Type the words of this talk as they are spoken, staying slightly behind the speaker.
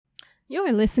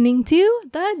You're listening to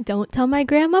the Don't Tell My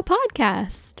Grandma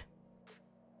podcast.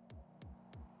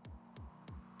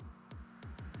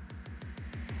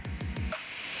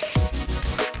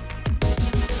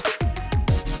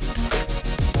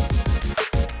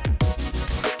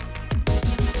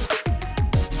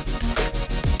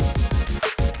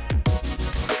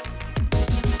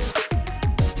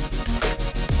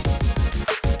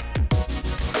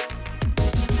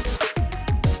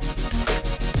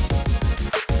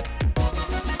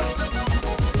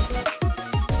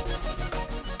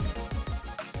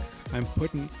 I'm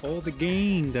putting all the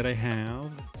gain that I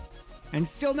have, and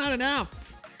still not enough.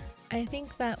 I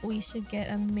think that we should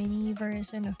get a mini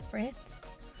version of Fritz.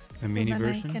 A mini then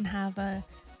version? I can have a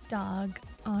dog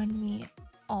on me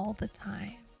all the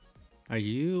time. Are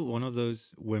you one of those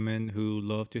women who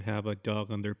love to have a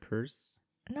dog on their purse?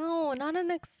 No, not an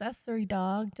accessory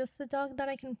dog, just a dog that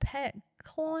I can pet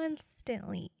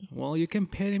constantly. Well, you can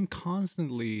pet him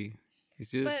constantly.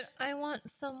 It's just But I want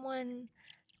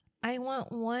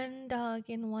one dog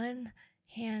in one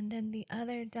hand and the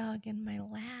other dog in my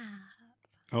lap.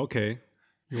 okay.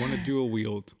 You want to dual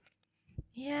wield.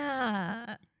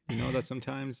 Yeah. You know that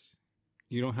sometimes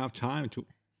you don't have time to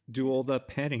do all that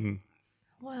petting.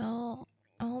 Well,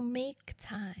 I'll make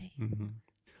time. hmm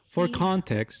For Yeah.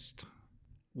 context,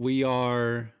 we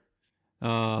are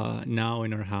now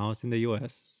in our house in the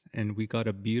U.S. and we got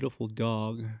a beautiful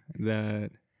dog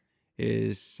that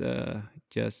is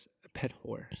just a pet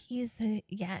whore. He's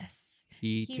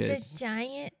He's a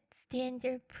giant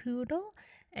standard poodle,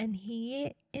 and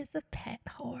he is a pet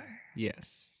whore. Yes.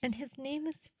 And his name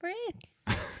is Fritz.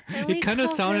 And we It kind of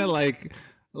call sounded him- like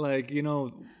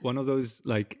one of those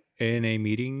like ANA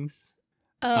meetings.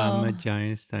 Oh. I'm a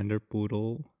giant standard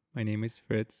poodle. My name is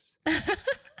Fritz,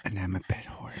 and I'm a pet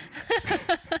whore.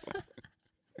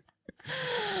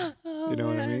 Oh, You know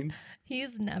what I man. mean?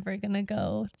 He's never gonna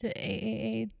go to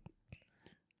AAA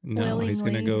No, he's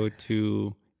gonna willingly. go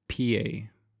to PA.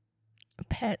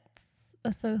 Pets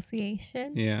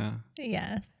Association. Yeah.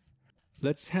 Yes.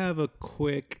 Let's have a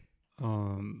quick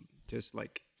just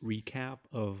like recap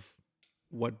of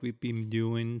what we've been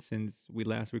doing since we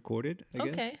last recorded, I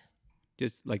guess. Okay.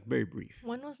 Just like very brief.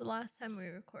 When was the last time we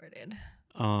recorded?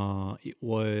 It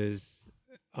was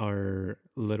our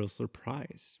little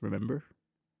surprise, remember?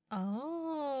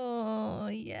 Oh,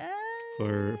 yeah.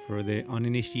 For the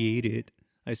uninitiated,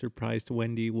 I surprised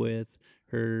Wendy with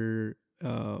her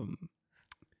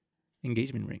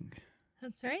engagement ring.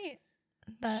 That's right.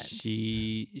 That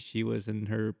She was in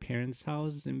her parents'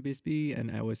 house in Bisbee,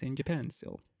 and I was in Japan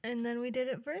still. And then we did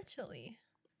it virtually.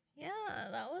 Yeah,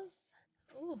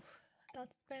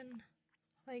 that's been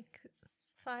like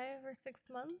 5 or 6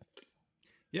 months.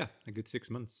 Yeah, a good 6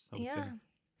 months, I would say.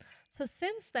 So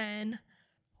since then,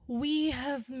 we both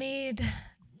have made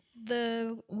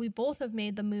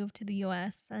the move to the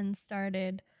US and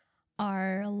started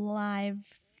our lives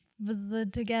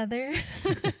together.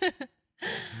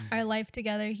 Our life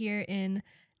together here in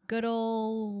good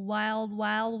old wild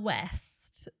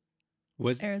west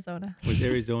Was Arizona.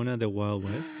 Arizona the Wild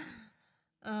West?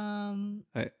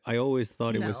 I always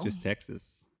thought it was No. just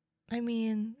Texas. I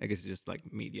mean, I guess it's just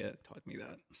like media taught me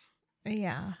that.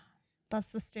 yeah, that's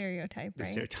the stereotype, The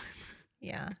right? stereotype.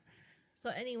 Yeah. So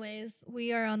anyways,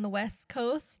 we are on the west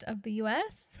coast of the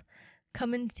US,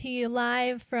 coming to you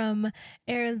live from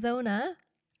Arizona,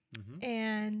 Mhm.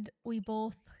 and we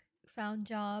both found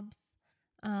jobs.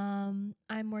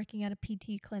 I'm working at a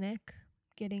PT clinic,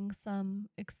 getting some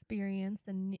experience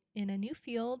in a new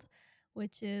field,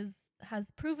 which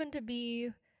has proven to be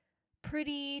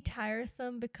pretty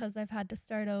tiresome because I've had to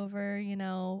start over,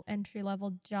 entry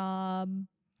level job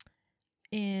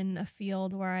in a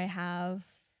field where I have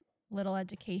little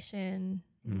education,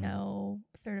 no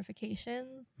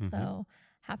certifications. Mhm. So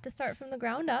have to start from the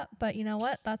ground up. But you know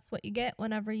what? That's what you get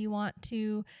whenever you want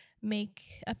to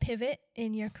make a pivot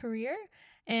in your career.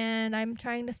 And I'm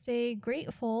trying to stay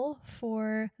grateful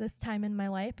for this time in my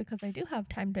life because I do have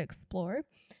time to explore.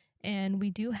 And we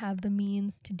do have the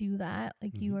means to do that.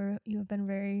 Like you have been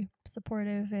very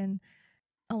supportive in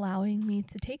allowing me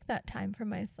to take that time for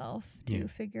myself to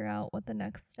figure out what the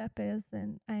next step is,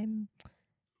 and I'm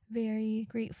very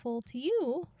grateful to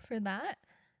you for that.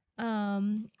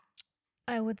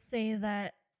 I would say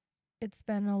that it's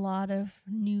been a lot of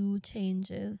new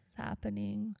changes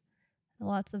happening,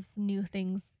 lots of new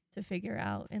things to figure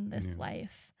out in this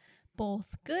life,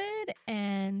 both good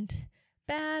and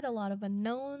bad, a lot of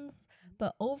unknowns,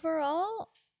 but overall,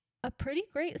 a pretty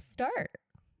great start.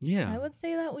 Yeah. I would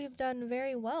say that we've done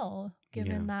very well,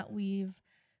 given that we've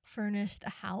furnished a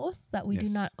house that we do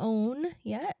not own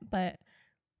yet, but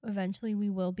eventually we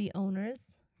will be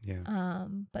owners. Yeah.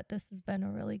 But this has been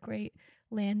a really great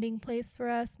landing place for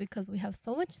us because we have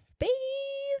so much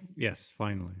space. Yes,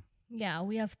 finally. Yeah,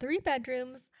 we have 3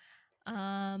 bedrooms,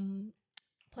 um,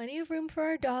 plenty of room for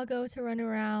our doggo to run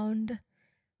around.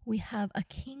 We have a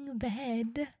king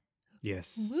bed.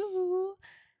 Yes. Woo!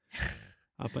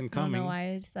 Up and I don't know coming. why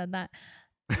I said that.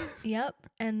 Yep.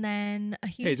 And then a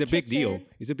Hey, it's huge a big deal. kitchen.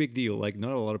 It's a big deal. Like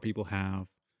not a lot of people have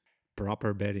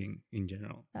proper bedding in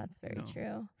general. That's You very know.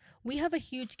 true. We have a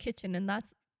huge kitchen, and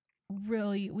that's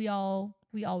really we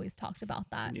always talked about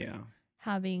that, Yeah.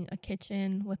 having a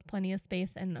kitchen with plenty of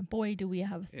space, and boy do we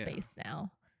have Yeah. space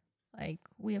now. Like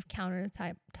we have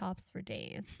countertop tops for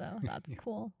days, so that's Yeah.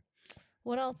 cool.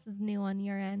 What else is new on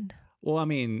your end? Well, I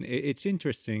mean, it's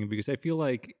interesting because I feel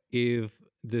like if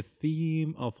the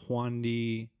theme of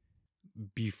Huandi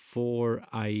before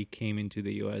I came into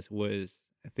the US was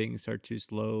things are too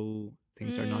slow,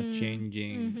 things are not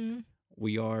changing, Mm-hmm.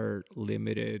 we are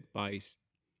limited by,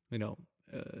 you know,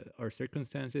 our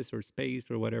circumstances or space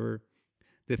or whatever.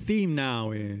 The theme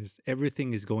now is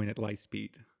everything is going at light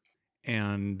speed,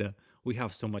 and we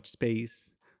have so much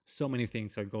space, so many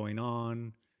things are going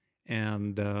on,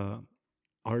 and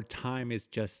our time is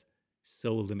just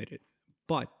so limited.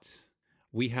 But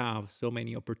we have so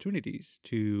many opportunities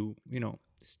to,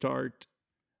 start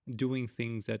doing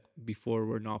things that before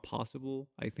were not possible.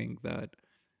 I think that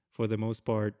for the most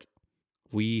part,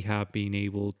 we have been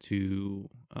able to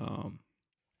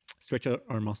stretch out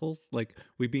our muscles. Like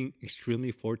we've been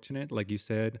extremely fortunate. Like you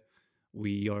said,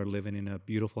 we are living in a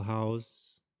beautiful house,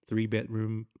 3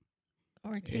 bedroom.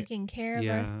 Or Eh, taking care of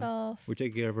yeah, ourselves we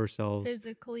take care of ourselves.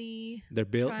 physically, The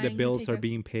trying to bills take are care.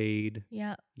 being paid.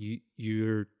 Yeah.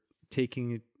 You're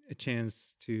taking a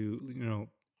chance to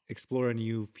explore a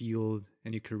new field, a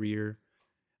new career.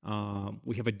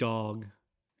 We have a dog.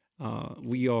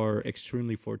 We are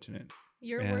extremely fortunate,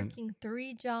 You're and working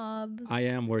 3 jobs. I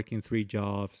am working 3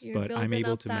 jobs, You're but I'm building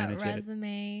able up to that manage it.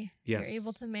 resume. Yes. You're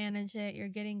able to manage it. You're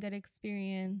getting good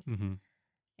experience. Hmm.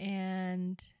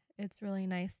 And it's really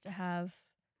nice to have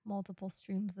multiple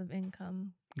streams of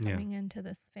income Yeah, coming into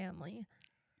this family.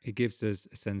 it gives us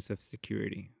a sense of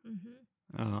security,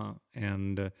 Mm-hmm.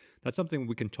 and that's something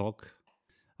we can talk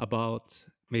about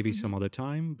maybe Mm-hmm. some other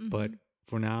time. But Mm-hmm.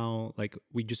 for now, like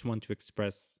we just want to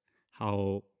express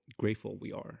how grateful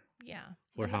we are Yeah.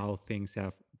 for And that, how things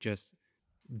have just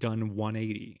done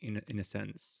 180 in a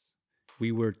sense.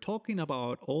 We were talking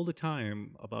about all the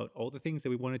time about all the things that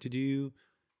we wanted to do,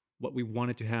 what we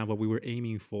wanted to have, what we were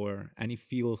aiming for, and it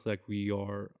feels like we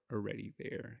are already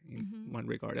there in mm-hmm. one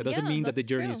regard. That doesn't Yeah, mean that the that's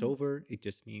journey is true. over. It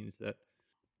just means that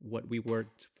what we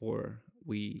worked for,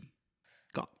 we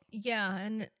got. Yeah,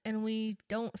 and we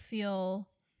don't feel,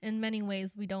 in many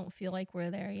ways we don't feel like we're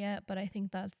there yet, but I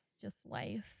think that's just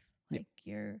life. Yeah,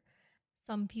 Like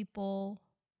some people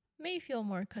may feel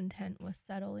more content with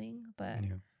settling, but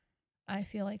yeah, I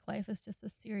feel like life is just a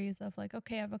series of like,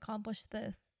 okay, I've accomplished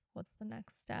this. What's the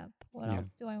next step? What yeah.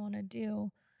 else do I want to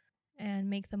do? And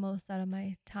make the most out of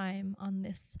my time on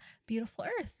this beautiful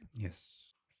earth. Yes.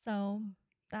 So,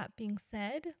 that being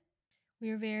said, we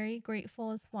are very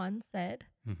grateful, as Juan said,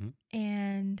 Mm-hmm.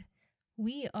 and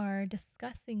we are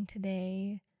discussing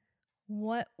today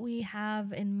what we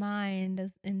have in mind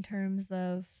as in terms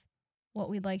of what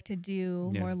we'd like to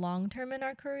do Yeah. more long term in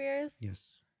our careers,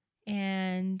 Yes.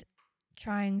 and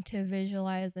trying to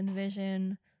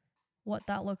envision what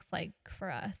that looks like for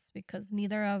us, because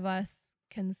neither of us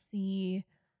can see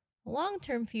a long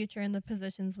term future in the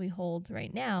positions we hold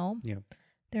right now. Yeah.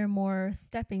 They're more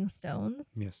stepping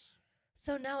stones. Yes.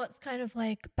 So now it's kind of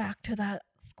like back to that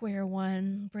square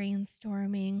one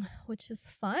brainstorming, which is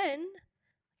fun.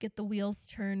 Get the wheels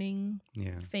turning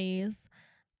Yeah. phase,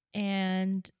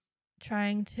 and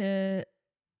trying to,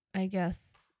 I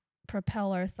guess,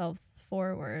 propel ourselves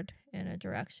forward in a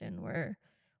direction where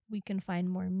we can find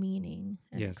more meaning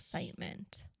and Yes.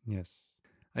 excitement. Yes.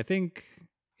 I think,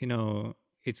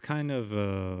 it's kind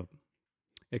of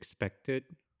expected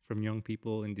from young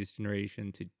people in this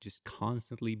generation to just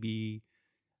constantly be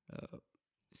uh,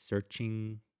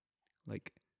 searching,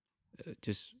 like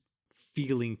just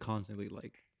feeling constantly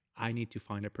like I need to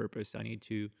find a purpose. I need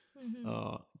to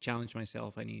Mm-hmm. challenge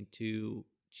myself. I need to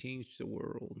change the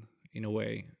world in a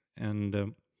way.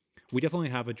 And we definitely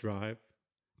have a drive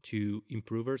to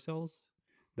improve ourselves.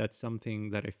 That's something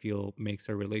that I feel makes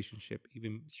our relationship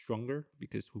even stronger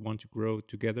because we want to grow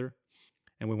together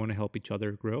and we want to help each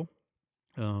other grow.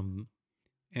 Um,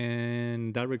 and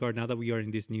in that regard, now that we are in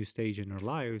this new stage in our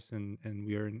lives and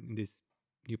we are in this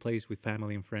new place with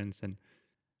family and friends and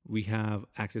we have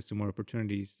access to more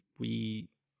opportunities, we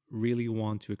really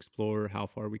want to explore how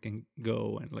far we can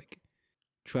go and like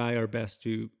try our best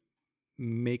to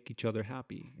make each other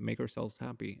happy, make ourselves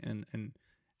happy,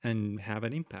 and have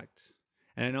an impact.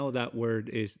 And I know that word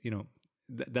is,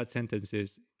 that sentence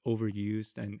is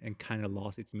overused and kind of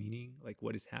lost its meaning. Like,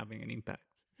 what is having an impact?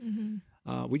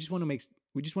 Mm-hmm. We just want to make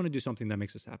we just want to do something that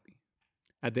makes us happy.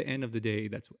 At the end of the day,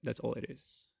 that's all it is.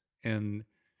 And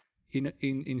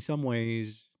in some ways,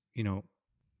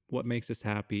 what makes us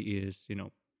happy is,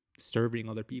 serving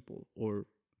other people, or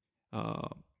uh,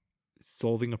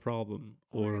 solving a problem,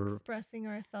 Or or expressing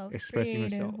ourselves expressing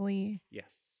ourselves. creatively.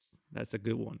 Yes, that's a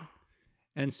good one.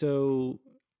 And so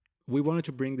we wanted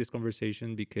to bring this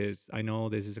conversation because I know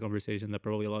this is a conversation that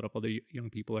probably a lot of other young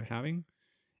people are having.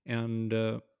 And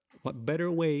what better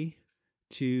way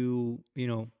to,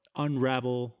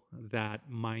 unravel that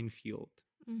minefield,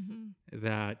 Mm-hmm.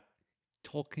 that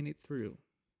talking it through.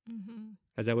 Mm-hmm.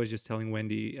 As I was just telling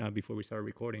Wendy before we started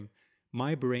recording,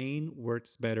 my brain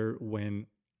works better when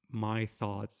my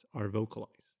thoughts are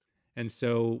vocalized. And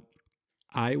so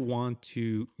I want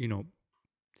to,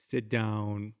 sit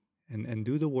down and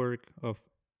do the work of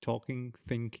talking,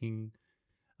 thinking,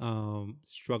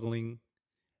 struggling,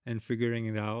 and figuring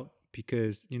it out,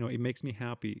 because, it makes me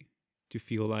happy to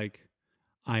feel like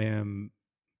I am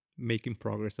making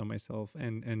progress on myself,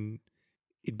 and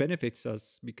it benefits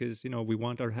us because, we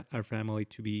want our family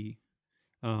to be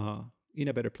uh, in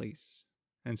a better place.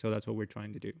 And so that's what we're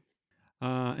trying to do.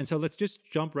 And so let's just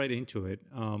jump right into it.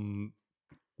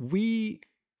 We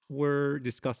were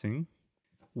discussing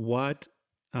what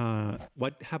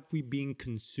what have we been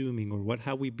consuming, or what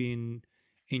have we been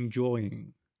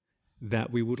enjoying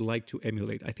that we would like to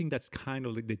emulate. I think that's kind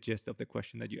of like the gist of the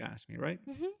question that you asked me, right?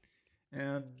 Mm-hmm.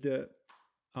 And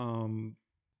um,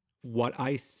 what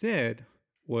I said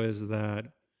was that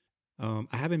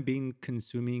I haven't been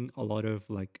consuming a lot of,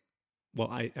 like, well,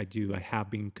 I do. I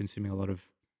have been consuming a lot of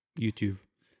YouTube.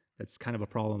 That's kind of a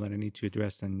problem that I need to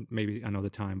address, and maybe another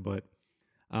time. But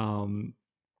um,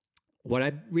 what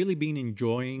I've really been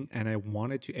enjoying and I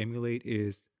wanted to emulate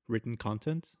is written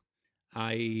content.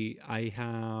 I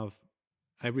have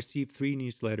I receive 3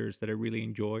 newsletters that I really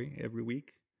enjoy every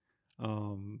week.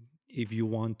 If you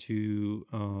want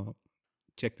to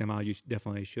check them out, you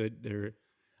definitely should. They're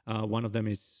one of them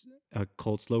is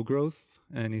called Slow Growth,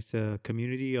 and it's a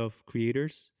community of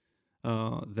creators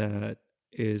that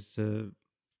is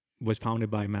was founded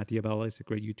by Matt Diabella. He's a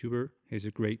great YouTuber. He's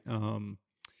a great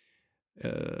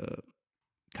uh,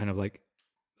 kind of like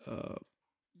uh,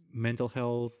 mental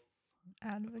health,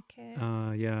 Advocate.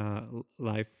 yeah,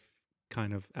 life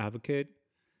kind of advocate.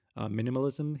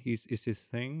 Minimalism is his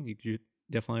thing. You could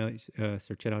definitely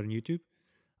search it out on YouTube.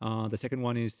 The second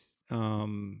one is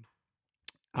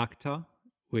Akta,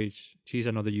 which she's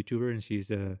another YouTuber, and she's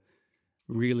a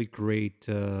really great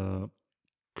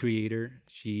creator.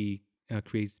 She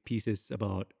creates pieces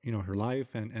about, her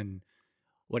life, and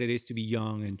what it is to be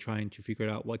young and trying to figure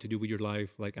out what to do with your life,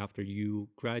 like after you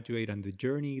graduate, and the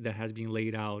journey that has been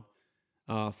laid out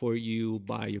for you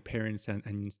by your parents,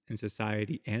 and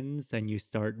society ends, and you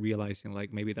start realizing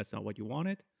like maybe that's not what you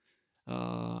wanted.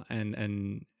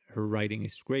 And her writing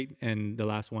is great. And the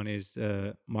last one is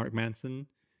Mark Manson.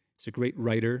 He's a great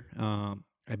writer.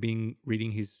 I've been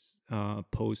reading his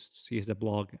posts. He has a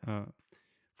blog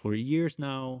for years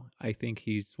now. I think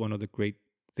he's one of the great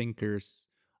thinkers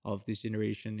of this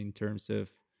generation in terms of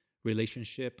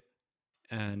relationship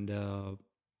and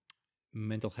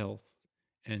mental health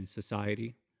and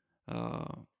society.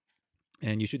 Uh,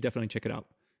 and you should definitely check it out.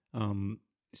 Um,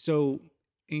 so,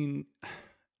 in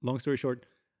long story short,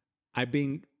 I've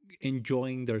been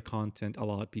enjoying their content a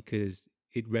lot because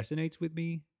it resonates with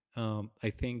me. I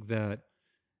think that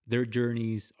their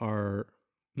journeys are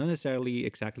not necessarily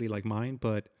exactly like mine,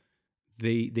 but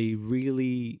they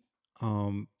really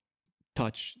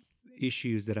touch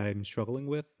issues that I'm struggling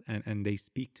with, and they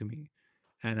speak to me.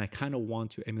 And I kind of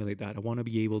want to emulate that. I want to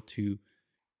be able to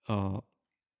uh,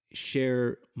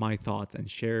 share my thoughts and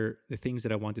share the things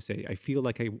that I want to say. I feel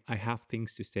like I have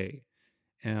things to say,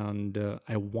 and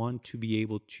I want to be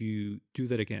able to do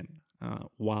that again.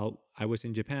 While I was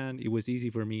in Japan, it was easy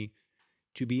for me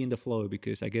to be in the flow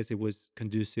because I guess it was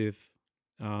conducive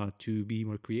to be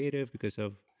more creative because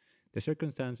of the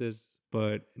circumstances.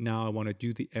 But now I want to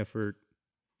do the effort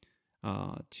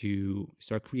to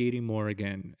start creating more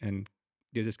again, and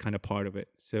this is kind of part of it.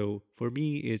 So for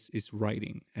me, it's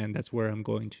writing, and that's where I'm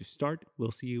going to start.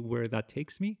 We'll see where that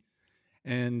takes me.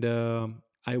 And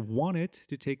I wanted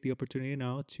to take the opportunity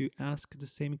now to ask the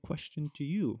same question to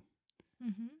you.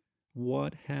 Mm-hmm.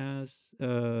 What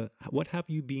have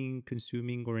you been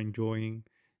consuming or enjoying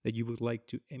that you would like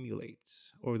to emulate,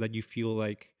 or that you feel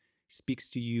like speaks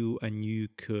to you and you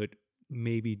could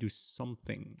maybe do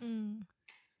something, Mm.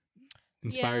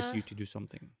 inspires Yeah. you to do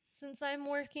something? Since I'm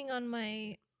working on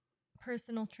my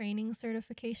personal training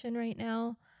certification right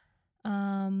now,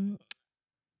 um,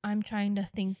 I'm trying to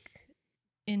think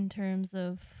in terms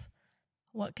of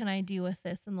what can I do with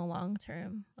this in the long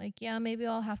term. Like, yeah, maybe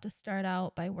I'll have to start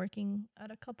out by working at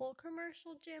a couple of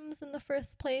commercial gyms in the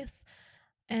first place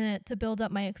and to build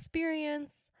up my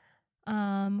experience,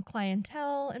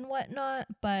 clientele and whatnot.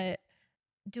 But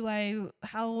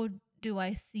how do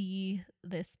I see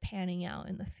this panning out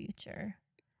in the future?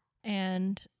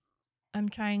 And I'm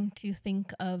trying to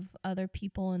think of other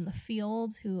people in the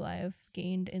field who I've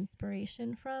gained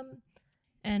inspiration from.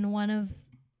 And one of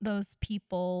those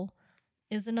people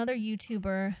is another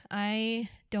YouTuber. I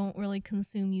don't really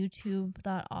consume YouTube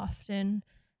that often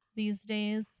these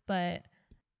days, but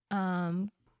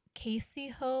um Casey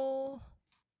Ho,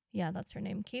 yeah, that's her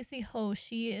name. Casey Ho,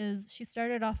 she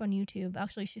started off on YouTube.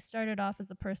 Actually, she started off as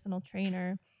a personal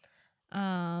trainer.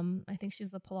 I think she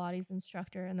was a Pilates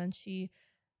instructor, and then she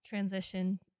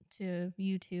transitioned to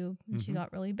YouTube and she Mm-hmm.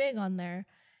 got really big on there.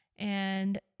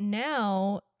 And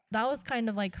now that was kind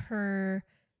of like her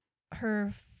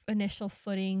initial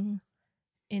footing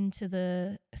into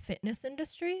the fitness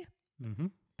industry. Mm-hmm.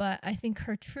 But I think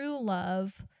her true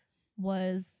love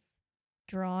was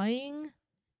drawing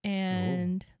Oh.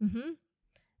 and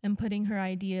putting her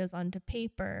ideas onto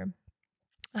paper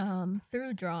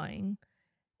through drawing.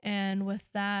 And with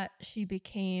that, she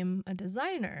became a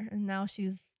designer. And now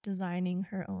she's designing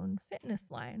her own fitness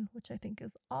line, which I think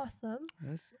is awesome,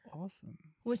 That's awesome.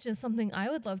 which is something I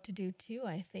would love to do too,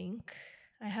 I think.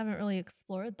 I haven't really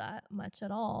explored that much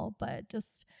at all, but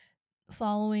just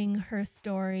following her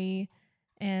story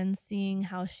and seeing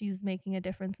how she's making a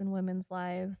difference in women's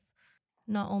lives,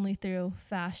 not only through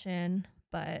fashion,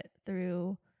 but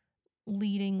through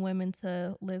leading women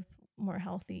to live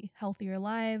healthier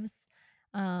lives.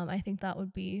 I think that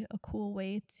would be a cool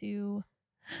way to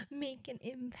make an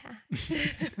impact.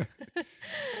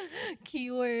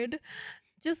 Keyword.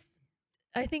 Just,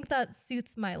 I think that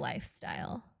suits my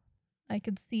lifestyle. I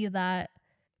could see that.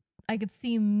 I could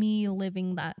see me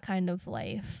living that kind of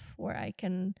life where I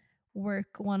can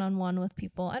work one on one with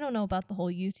people. I don't know about the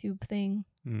whole YouTube thing.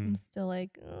 I'm still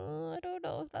like, oh, I don't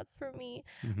know if that's for me.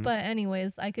 Mm-hmm. But,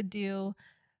 anyways, I could do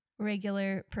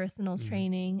regular personal Mhm.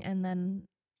 training, and then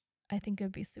I think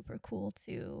it'd be super cool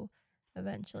to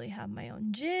eventually have my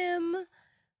own gym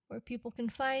where people can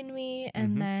find me,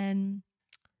 and Mhm. then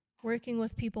working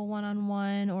with people one on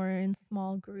one or in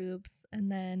small groups, and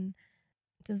then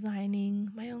designing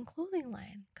my own clothing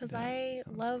line because That I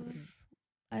sounds love great.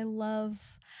 I love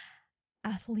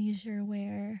athleisure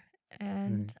wear,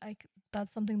 and Right.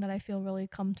 that's something that I feel really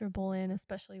comfortable in,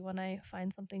 especially when I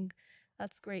find something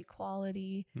that's great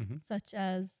quality, Mm-hmm. such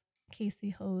as Casey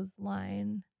Ho's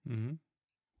line, Mm-hmm.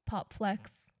 Pop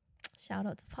Flex. Shout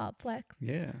out to Pop Flex.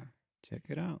 Yeah. Check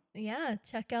it out. Yeah,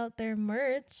 check out their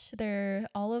merch. Their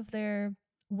all of their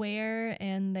wear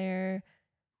and their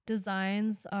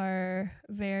designs are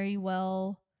very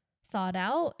well thought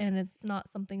out, and it's not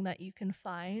something that you can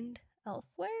find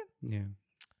elsewhere. Yeah.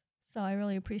 So I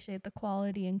really appreciate the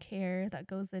quality and care that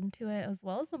goes into it, as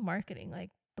well as the marketing.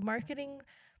 Like, the marketing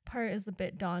part is a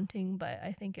bit daunting, but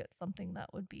I think it's something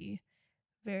that would be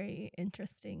very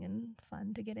interesting and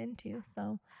fun to get into.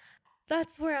 So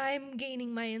that's where I'm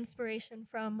gaining my inspiration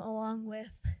from, along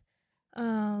with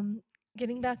um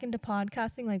getting back into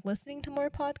podcasting, like listening to more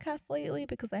podcasts lately,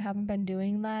 because I haven't been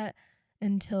doing that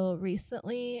until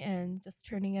recently, and just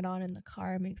turning it on in the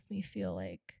car makes me feel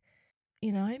like,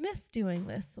 I miss doing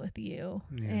this with you.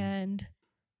 Yeah. And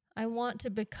I want to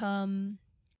become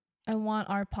I want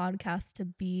our podcast to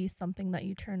be something that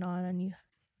you turn on and you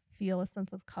feel a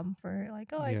sense of comfort,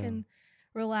 like, oh, I Yeah. can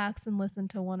relax and listen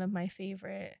to one of my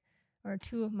favorite or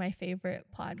two of my favorite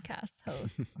podcast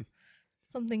hosts,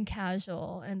 something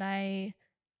casual. And I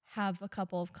have a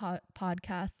couple of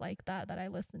podcasts like that I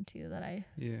listen to,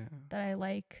 Yeah. that I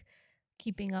like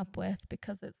keeping up with,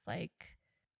 because it's like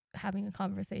having a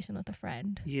conversation with a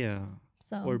friend. Yeah.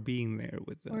 Or So, being there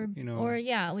with them, or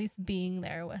yeah, at least being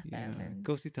there with Yeah. them, and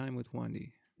Cozy time with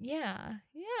Wendy. yeah,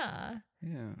 Yeah.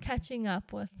 catching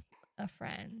up with a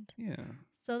friend. Yeah.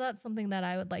 So that's something that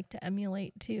I would like to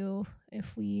emulate too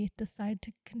if we decide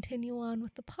to continue on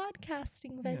with the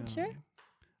podcasting venture. Yeah.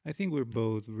 I think we're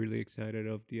both really excited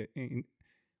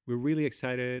we're really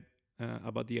excited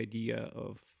about the idea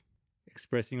of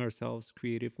expressing ourselves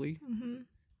creatively.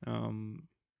 Mm-hmm. Um,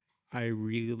 I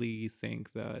really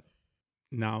think that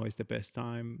now is the best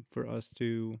time for us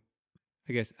to,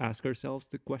 I guess, ask ourselves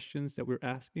the questions that we're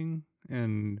asking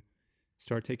and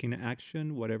start taking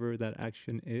action, whatever that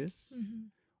action is.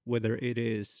 Mm-hmm. whether it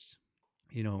is,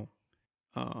 you know,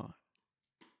 uh,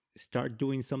 start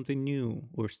doing something new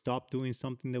or stop doing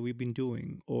something that we've been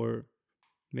doing, or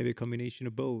maybe a combination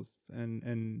of both,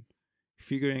 and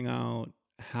figuring out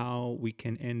how we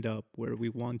can end up where we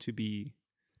want to be,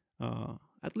 uh,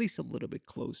 at least a little bit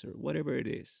closer, whatever it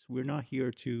is. We're not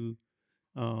here to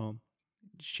um,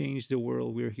 change the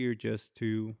world. We're here just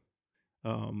to,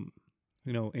 um,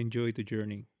 enjoy the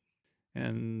journey.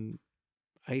 And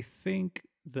I think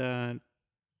that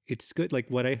it's good. Like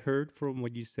what I heard from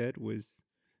what you said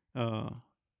uh,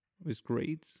 was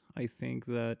great. I think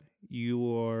that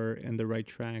you are in the right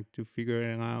track to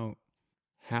figuring out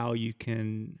how you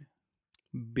can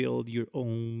build your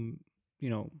own, you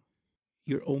know,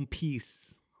 your own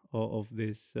piece of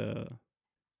this um,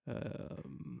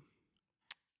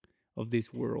 of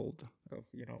this world of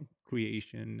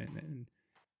creation and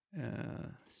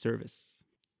service.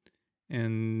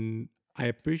 And I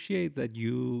appreciate that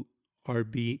you are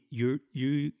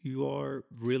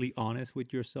really honest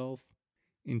with yourself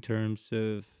in terms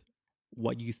of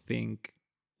what you think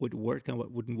would work and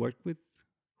what wouldn't work with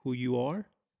who you are.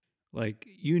 Like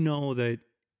that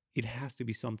it has to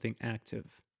be something active,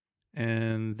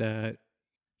 and that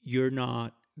you're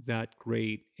not that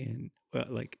great in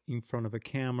like in front of a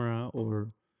camera,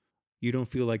 or you don't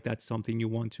feel like that's something you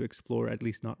want to explore, at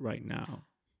least not right now.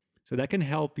 So that can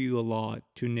help you a lot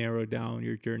to narrow down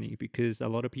your journey, because a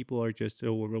lot of people are just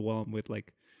so overwhelmed with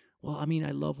like, well, I mean,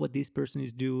 I love what this person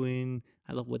is doing,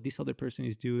 I love what this other person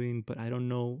is doing, but I don't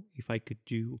know if I could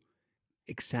do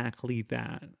exactly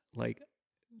that. Like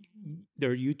Mhm.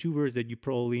 there are YouTubers that you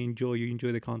probably enjoy, you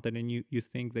enjoy the content, and you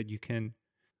think that you can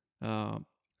uh,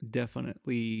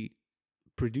 definitely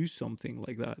produce something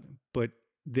like that, but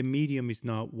the medium is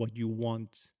not what you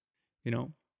want, you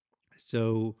know.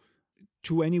 So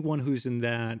to anyone who's in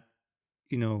that,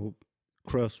 you know,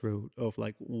 crossroad of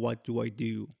like, what do I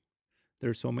do?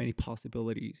 There's so many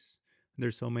possibilities.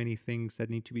 There's so many things that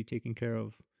need to be taken care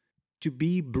of. To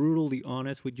be brutally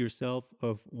honest with yourself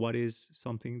of what is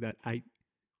something that I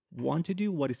want to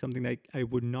do, what is something that I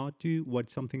would not do,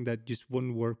 what's something that just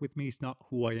wouldn't work with me, it's not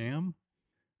who I am,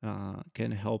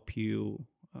 can help you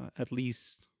at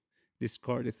least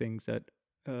discard the things that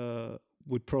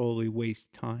would probably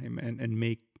waste time and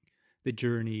make the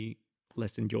journey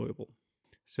less enjoyable.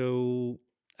 So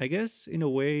I guess in a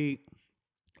way,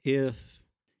 if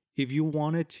if you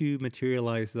wanted to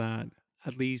materialize that,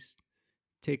 at least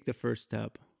take the first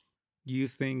step. Do you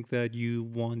think that you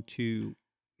want to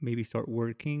maybe start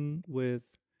working with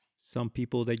some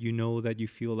people that you know that you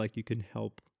feel like you can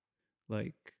help,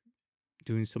 like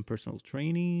doing some personal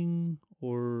training,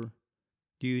 or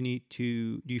do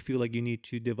you feel like you need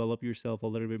to develop yourself a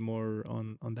little bit more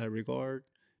on that regard?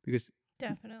 Because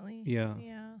Definitely. yeah.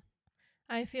 Yeah.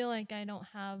 I feel like I don't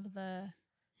have the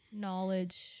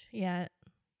knowledge yet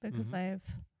because Mhm.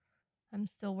 I'm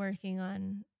still working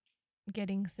on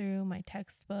getting through my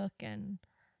textbook and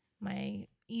my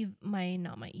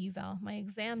not my eval, my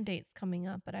exam date's coming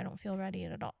up, but I don't feel ready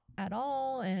at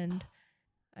all. And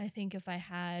I think if I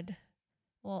had,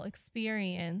 well,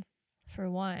 experience for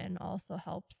one also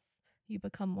helps you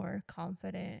become more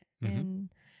confident Mhm. in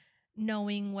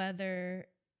knowing whether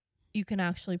you can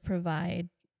actually provide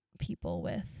people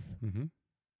with Mhm.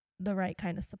 the right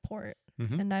kind of support.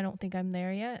 Mhm. And I don't think I'm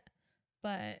there yet.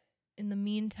 But in the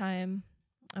meantime,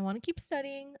 I want to keep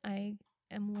studying. I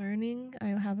am learning. I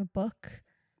have a book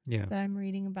Yeah. that I'm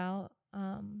reading about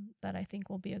that I think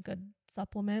will be a good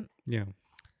supplement Yeah.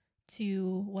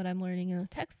 to what I'm learning in the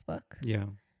textbook. Yeah.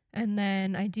 And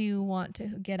then I do want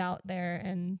to get out there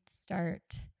and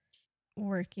start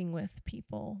working with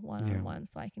people one on Yeah. one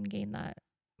so I can gain that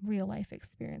real life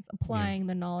experience. Yeah. Applying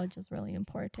the knowledge is really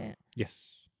important.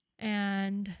 Yes.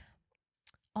 And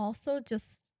also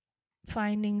just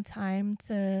finding time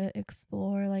to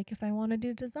explore, like if I want to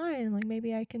do design, like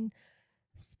maybe I can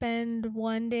spend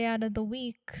one day out of the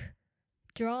week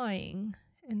drawing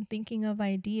and thinking of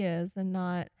ideas and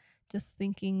not just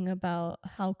thinking about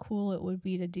how cool it would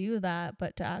be to do that,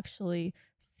 but to actually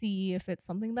see if it's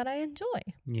something that I enjoy.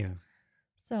 Yeah.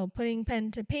 So putting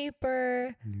pen to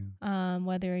paper, Yeah.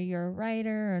 whether you're a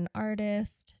writer or an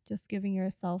artist, just giving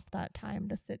yourself that time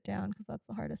to sit down, because that's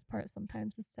the hardest part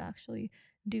sometimes, is to actually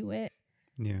do it.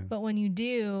 Yeah. But when you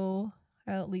do,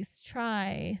 or at least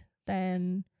try,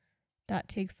 then that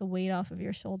takes the weight off of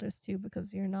your shoulders too,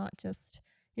 because you're not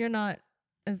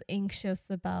as anxious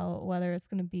about whether it's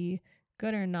going to be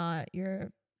good or not.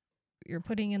 You're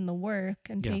putting in the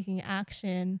work and Yeah. taking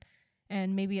action,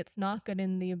 and maybe it's not good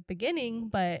in the beginning,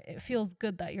 but it feels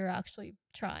good that you're actually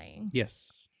trying.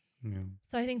 Yes. Yeah.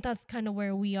 So I think that's kind of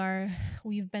where we are.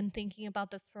 We've been thinking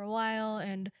about this for a while,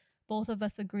 and both of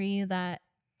us agree that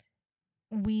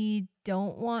we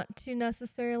don't want to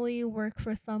necessarily work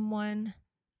for someone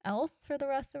else for the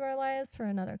rest of our lives, for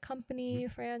another Mhm. company,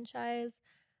 franchise.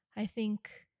 I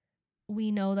think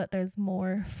we know that there's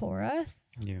more for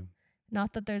us. Yeah.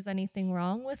 Not that there's anything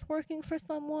wrong with working for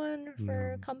someone, for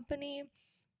No. a company.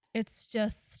 It's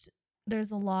just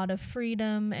there's a lot of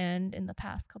freedom, and in the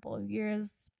past couple of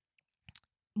years,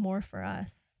 more for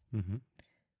us. Mm-hmm.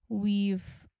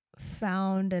 We've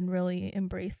found and really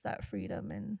embraced that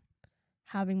freedom and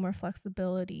having more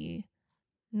flexibility,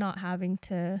 not having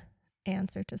to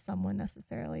answer to someone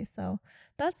necessarily. So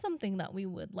that's something that we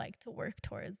would like to work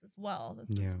towards as well.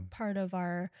 This is Yeah. part of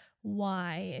our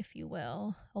why, if you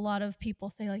will. A lot of people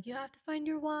say, like, you have to find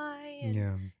your why and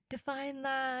Yeah. define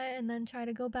that and then try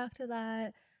to go back to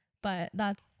that. But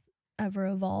that's ever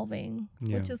evolving,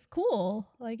 Yeah. which is cool.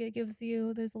 Like, it gives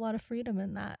you, there's a lot of freedom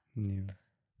in that. Yeah.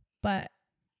 But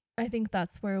I think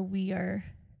that's where we are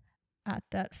at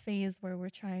that phase where we're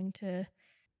trying to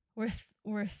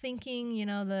we're thinking,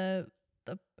 the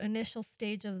initial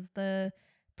stage of the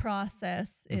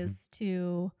process Mm-hmm. is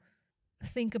to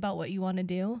think about what you want to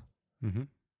do Mm-hmm.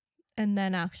 and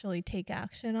then actually take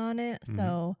action on it. Mm-hmm.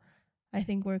 So I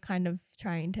think we're kind of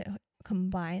trying to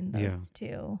combine Yeah. those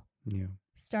two, Yeah.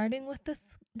 starting with this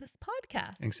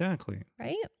podcast, Exactly.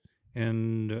 right?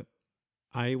 And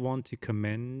I want to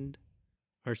commend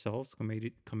ourselves,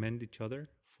 commend each other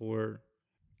for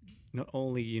not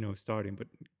only starting, but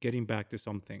getting back to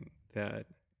something that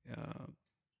uh,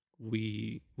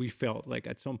 we felt like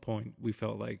at some point we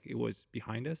felt like it was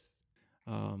behind us.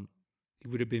 Um, it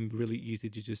would have been really easy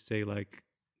to just say like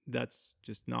that's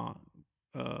just not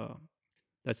uh,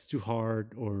 that's too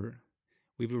hard, or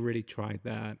we've already tried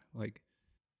that. Like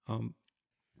um,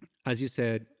 as you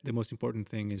said, the most important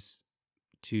thing is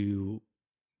to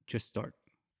just start,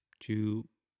 to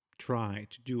try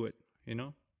to do it.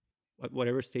 At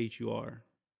whatever stage you are.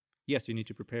 Yes, you need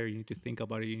to prepare. You need to think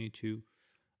about it. You need to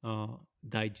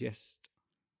digest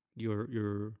your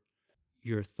your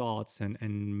your thoughts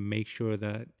and make sure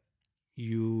that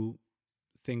you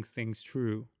think things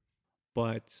through.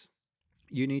 But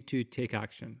you need to take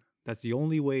action. That's the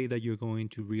only way that you're going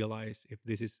to realize if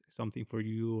this is something for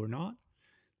you or not.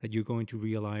 That you're going to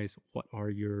realize what are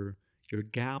your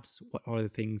gaps, what are the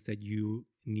things that you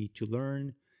need to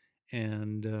learn,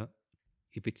 and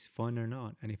if it's fun or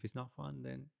not. And if it's not fun,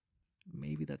 then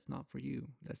maybe that's not for you.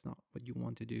 That's not what you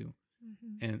want to do.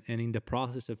 Mm-hmm. And in the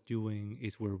process of doing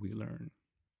is where we learn.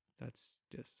 That's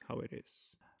just how it is.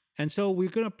 And so we're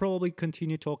gonna probably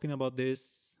continue talking about this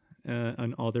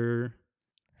on other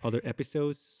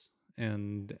episodes,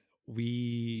 and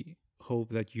we hope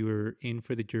that you're in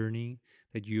for the journey,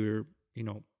 that you're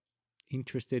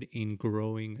interested in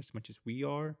growing as much as we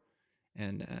are,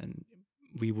 and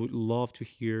we would love to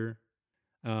hear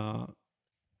uh,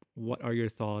 what are your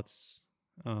thoughts,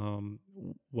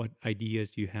 what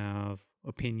ideas you have,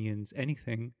 opinions,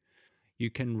 anything. You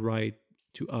can write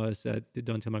to us at the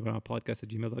Don't Tell My Grandma Podcast at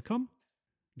gmail.com.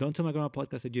 Don't Tell My Grandma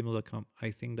Podcast at gmail.com.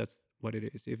 I think that's what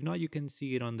it is. If not, you can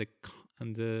see it on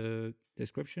the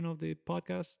description of the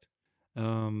podcast.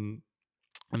 Um,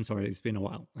 I'm sorry, it's been a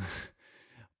while. I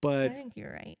But think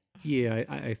you're right. yeah,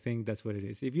 I think that's what it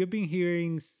is. If you've been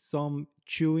hearing some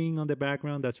chewing on the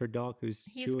background, that's our dog who's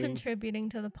He's chewing. contributing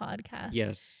to the podcast.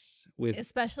 Yes, with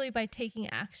Especially by taking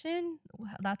action.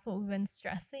 That's what we've been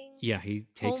stressing. yeah, he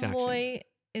takes action. Homeboy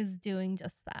is doing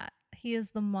just that. He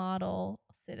is the model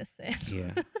citizen.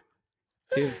 Yeah.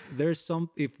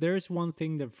 If there's one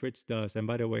thing that Fritz does, and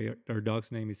by the way, our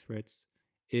dog's name is Fritz,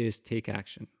 is take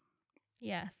action.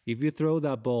 Yes. If you throw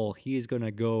that ball, he is gonna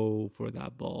go for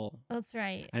that ball. That's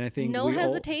right. And I think no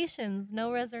hesitations,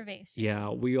 no reservations. Yeah,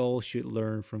 we all should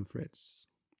learn from Fritz.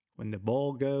 When the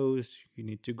ball goes, you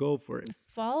need to go for it. Just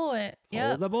follow it.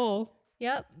 Follow the ball.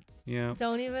 Yep. Yeah.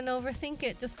 Don't even overthink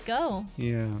it. Just go.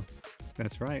 Yeah.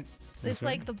 That's right. It's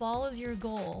like the ball is your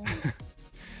goal.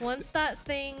 Once that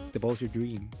thing. The ball's your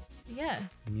dream. Yes.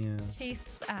 Yeah. Chase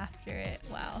after it.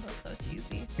 Wow, that's so